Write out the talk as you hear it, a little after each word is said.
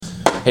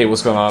Hey,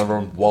 what's going on,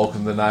 everyone?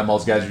 Welcome to the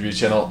 9Malls Gadget Review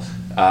channel.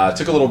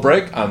 Took a little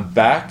break. I'm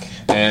back.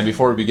 And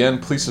before we begin,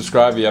 please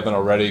subscribe if you haven't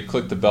already.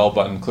 Click the bell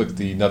button, click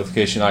the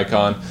notification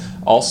icon.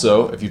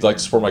 Also, if you'd like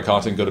to support my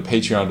content, go to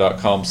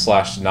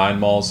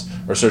patreon.com/9malls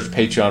or search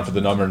Patreon for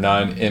the number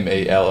 9,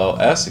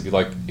 M-A-L-L-S, if you'd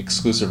like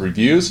exclusive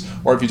reviews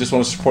or if you just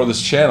want to support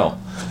this channel.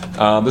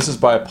 This is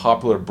by a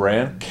popular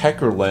brand,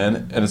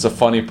 Keckerland, and it's a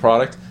funny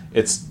product.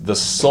 It's the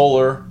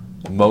Solar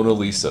Mona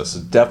Lisa. So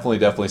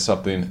definitely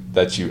something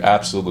that you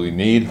absolutely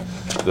need.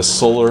 The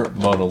Solar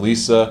Mona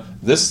Lisa.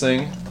 This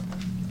thing,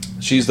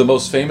 she's the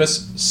most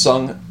famous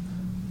sung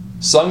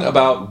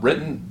about,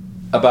 written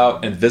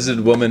about, and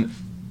visited woman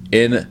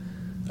in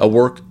a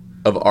work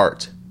of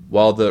art.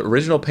 While the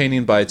original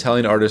painting by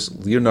Italian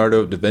artist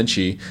Leonardo da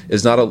Vinci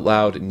is not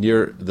allowed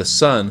near the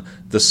sun,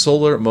 the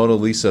Solar Mona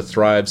Lisa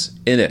thrives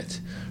in it.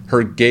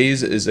 Her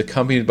gaze is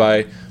accompanied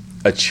by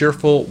a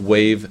cheerful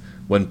wave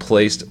when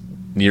placed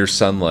near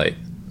sunlight.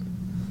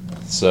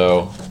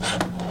 So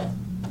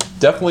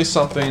definitely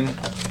something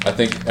I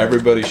think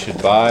everybody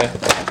should buy.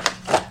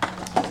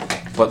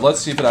 But let's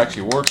see if it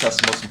actually works. That's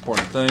the most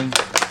important thing.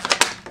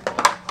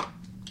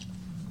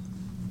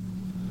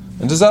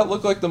 And does that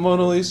look like the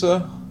Mona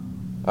Lisa?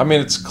 I mean,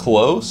 it's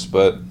close,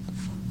 but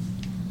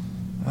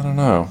I don't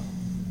know.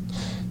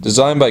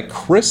 Designed by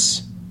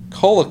Chris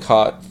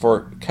Collicott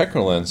for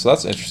Keckerland. So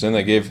that's interesting.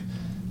 They gave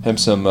him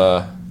some,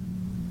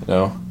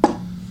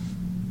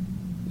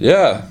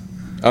 yeah.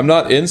 I'm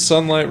not in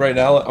sunlight right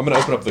now. I'm going to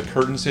open up the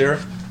curtains here.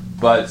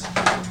 But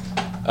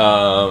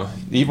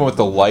even with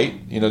the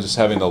light, just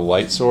having the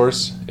light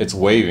source, it's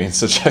waving.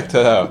 So check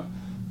that out.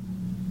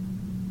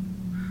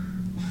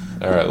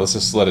 All right, let's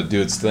just let it do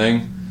its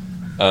thing.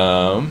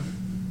 I'm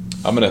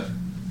going to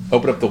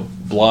open up the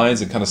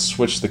blinds and kind of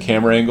switch the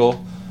camera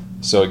angle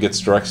so it gets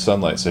direct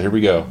sunlight. So here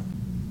we go.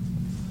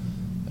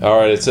 All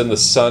right, it's in the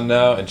sun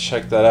now, and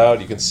check that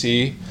out. You can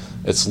see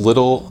its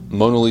little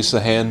Mona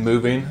Lisa hand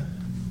moving.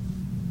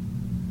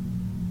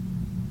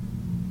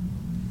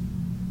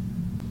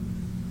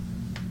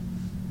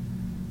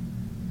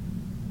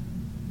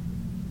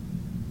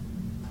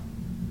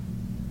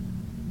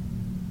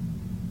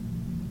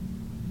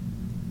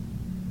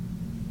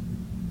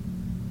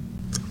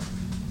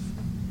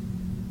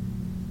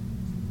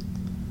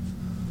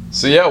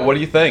 So yeah, what do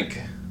you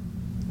think?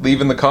 Leave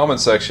in the comment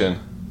section.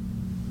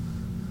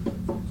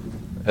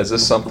 Is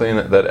this something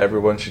that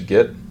everyone should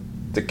get?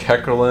 The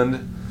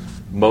Keckerland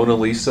Mona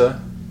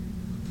Lisa.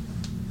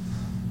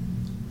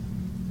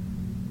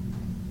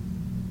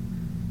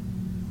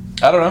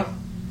 I don't know.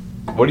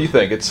 What do you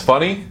think? It's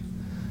funny.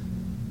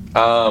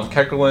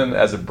 Keckerland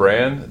as a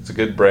brand, it's a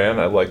good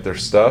brand. I like their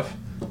stuff.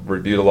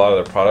 Reviewed a lot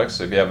of their products.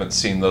 So if you haven't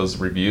seen those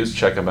reviews,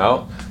 check them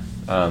out.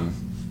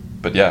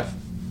 But yeah.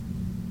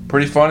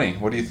 Pretty funny.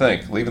 What do you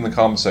think? Leave in the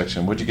comment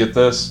section. Would you get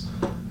this?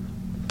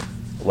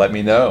 Let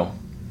me know.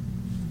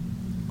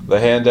 The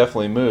hand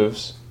definitely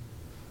moves.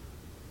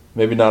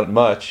 Maybe not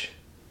much.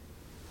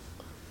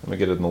 Let me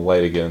get it in the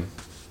light again.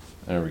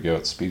 There we go.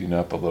 It's speeding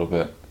up a little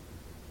bit.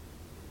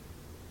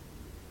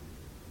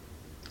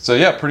 So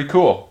yeah, pretty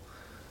cool.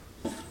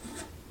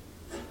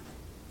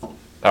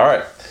 All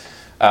right.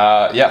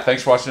 Yeah,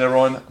 thanks for watching,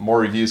 everyone.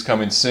 More reviews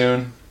coming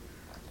soon.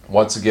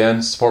 Once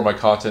again, support my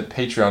content,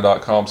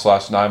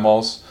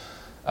 patreon.com/9malls.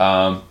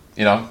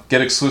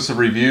 Get exclusive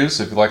reviews.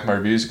 If you like my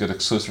reviews, get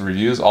exclusive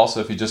reviews. Also,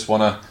 if you just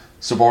want to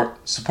support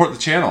the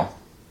channel,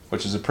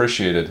 which is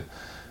appreciated.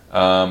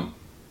 Let's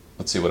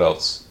see what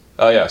else.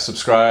 Oh yeah,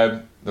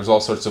 subscribe. There's all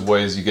sorts of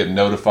ways you get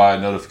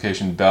notified,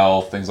 notification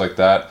bell, things like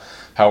that.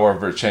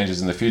 However it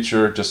changes in the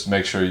future, just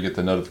make sure you get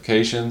the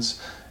notifications.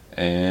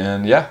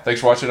 And yeah,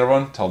 thanks for watching,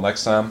 everyone. Till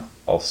next time,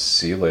 I'll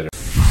see you later.